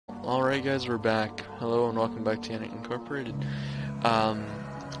Alright guys, we're back. Hello and welcome back to Yennk Incorporated.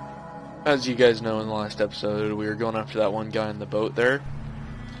 As you guys know, in the last episode, we were going after that one guy in the boat there,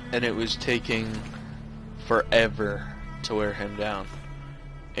 and it was taking forever to wear him down.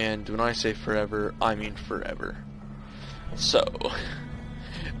 And when I say forever, I mean forever. So,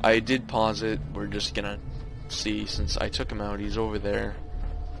 I did pause it. We're just gonna see, since I took him out, he's over there.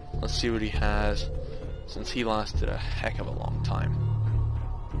 Let's see what he has, since he lasted a heck of a long time.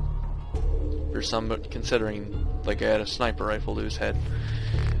 For some, considering like I had a sniper rifle to his head.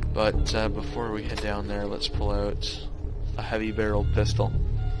 But before we head down there, let's pull out a heavy barreled pistol.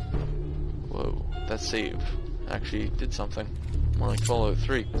 Whoa, that save actually did something. More like Fallout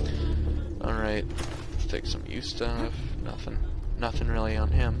 3. Alright, let's take some U stuff. Nothing really on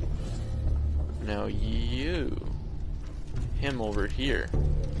him. Now you. Him over here.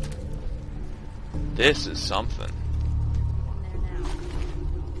 This is something.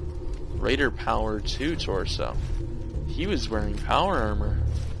 Raider Power 2 torso. He was wearing power armor.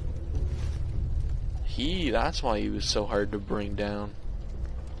 That's why he was so hard to bring down.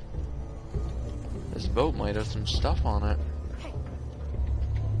 This boat might have some stuff on it.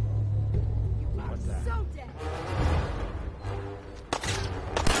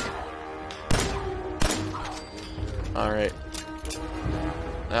 Alright.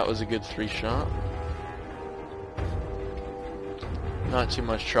 That was a good 3-shot. Not too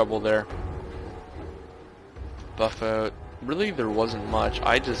much trouble there. Buff out. Really, there wasn't much.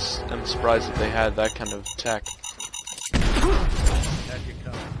 I just am surprised that they had that kind of tech.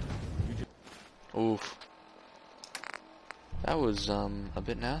 Oof. That was a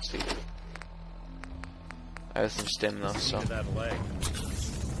bit nasty. I have some stim though, so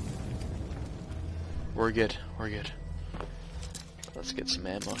we're good. We're good. Let's get some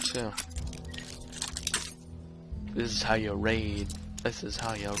ammo too. This is how you raid. This is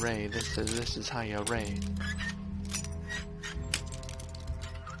how you raid. This is how you raid.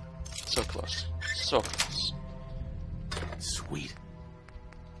 So close. So close. Sweet.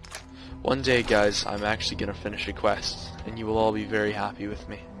 One day, guys, I'm actually gonna finish a quest, and you will all be very happy with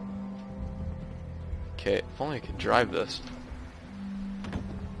me. Okay, if only I could drive this.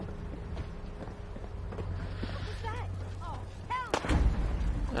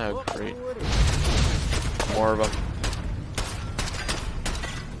 Oh, great. More of them.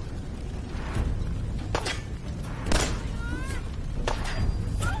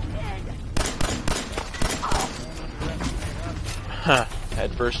 Huh,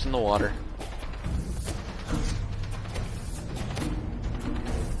 head first in the water.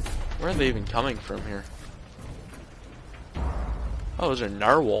 Where are they even coming from here? Oh, those are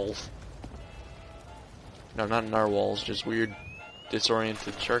narwhals. No, not narwhals, just weird,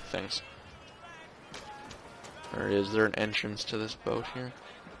 disoriented shark things. Or is there an entrance to this boat here?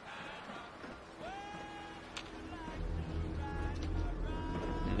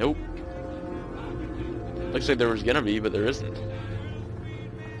 Nope. Looks like there was gonna be, but there isn't.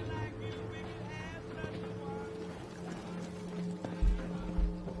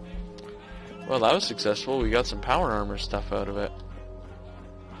 Well, that was successful. We got some power armor stuff out of it.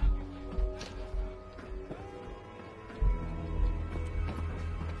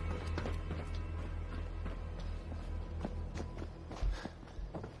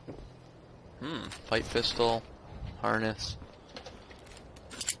 Fight pistol, harness.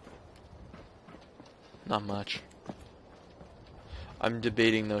 Not much. I'm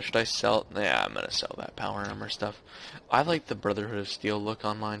debating though, should I sell? Yeah, I'm gonna sell that power armor stuff. I like the Brotherhood of Steel look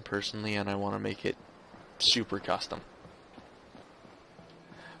on mine personally, and I want to make it super custom.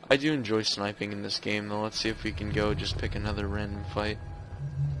 I do enjoy sniping in this game though. Let's see if we can go just pick another random fight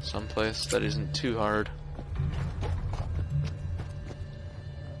someplace that isn't too hard.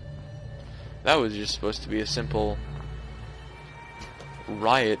 That was just supposed to be a simple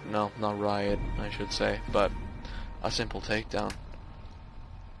riot. No, not riot, I should say, but a simple takedown.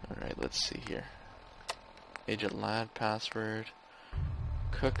 Alright, let's see here. Agent Lad password.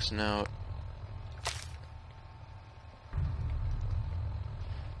 Cook's note.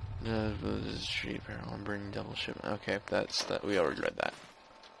 Street barrel. I'm bringing double shipment. Okay, that's that. We already read that.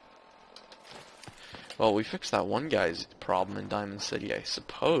 Well, we fixed that one guy's problem in Diamond City, I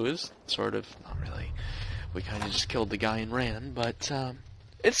suppose. Sort of. Not really. We kind of just killed the guy and ran, but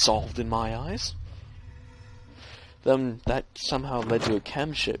it's solved in my eyes. Then that somehow led to a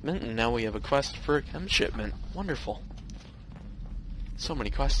chem shipment, and now we have a quest for a chem shipment. Wonderful. So many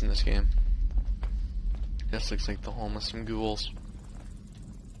quests in this game. This looks like the home of some ghouls.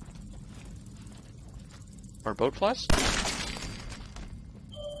 Our boat flies?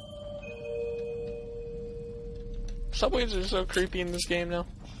 Subways are so creepy in this game now.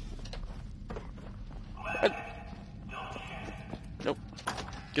 Nope.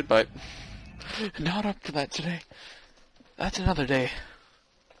 Goodbye. Not up to that today. That's another day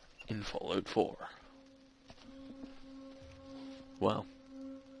in Fallout 4. Wow.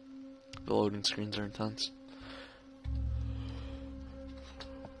 The loading screens are intense.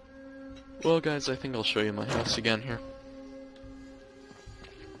 Well guys, I think I'll show you my house again here,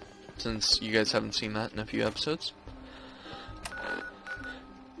 since you guys haven't seen that in a few episodes.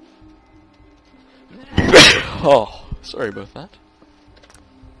 Oh, sorry about that.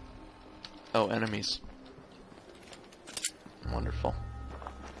 Oh, enemies. Wonderful.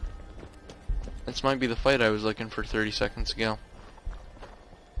 This might be the fight I was looking for 30 seconds ago.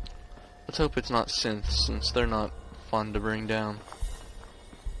 Let's hope it's not synths, since they're not fun to bring down.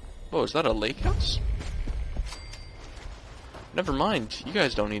 Oh, is that a lake house? Never mind. You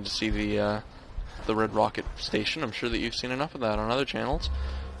guys don't need to see the Red Rocket Station. I'm sure that you've seen enough of that on other channels.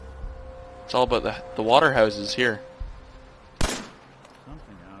 It's all about the water houses here.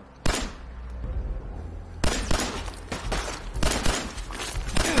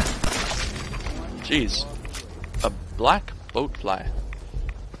 Jeez. A black boat fly.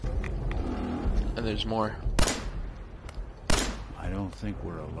 And there's more. I don't think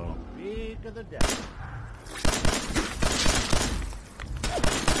we're alone. Read to the death.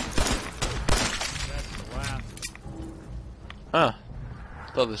 That's the last. Huh.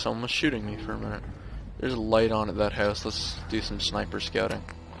 I thought this one was shooting me for a minute. There's a light on at that house. Let's do some sniper scouting.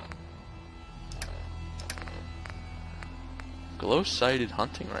 Glow-sighted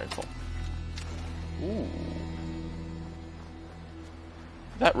hunting rifle. Ooh.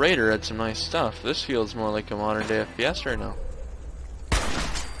 That Raider had some nice stuff. This feels more like a modern day FPS right now.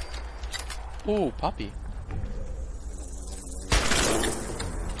 Ooh, puppy.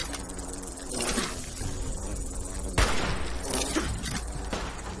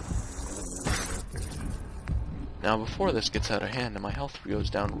 Now before this gets out of hand and my health goes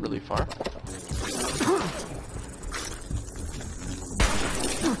down really far.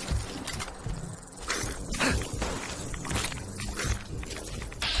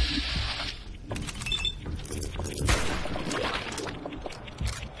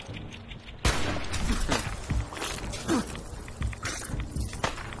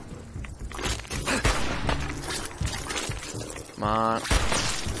 Come on.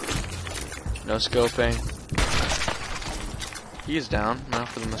 No scoping. He's down. Now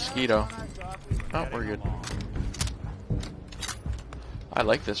for the mosquito. Oh, we're good. I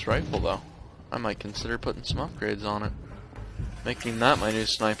like this rifle though. I might consider putting some upgrades on it. Making that my new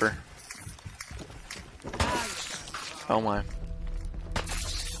sniper. Oh my.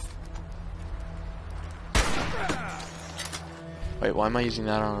 Wait, why am I using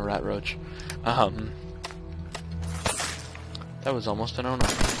that on a rat roach? That was almost an oh-no.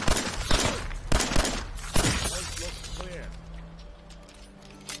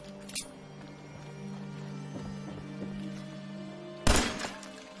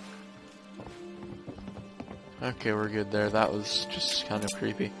 Okay, we're good there. That was just kind of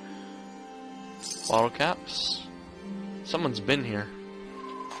creepy. Bottle caps. Someone's been here.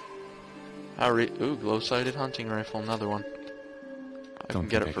 Ooh, glow-sighted hunting rifle, another one. I can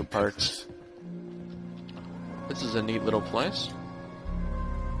get it for parts. This is a neat little place.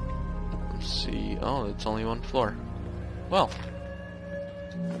 Let's see. Oh, it's only one floor. Well,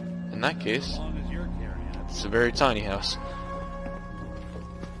 in that case, it's a very tiny house.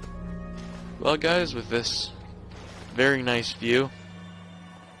 Well, guys, with this very nice view,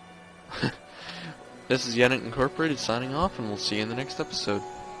 this is Yennk Incorporated signing off, and we'll see you in the next episode.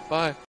 Bye.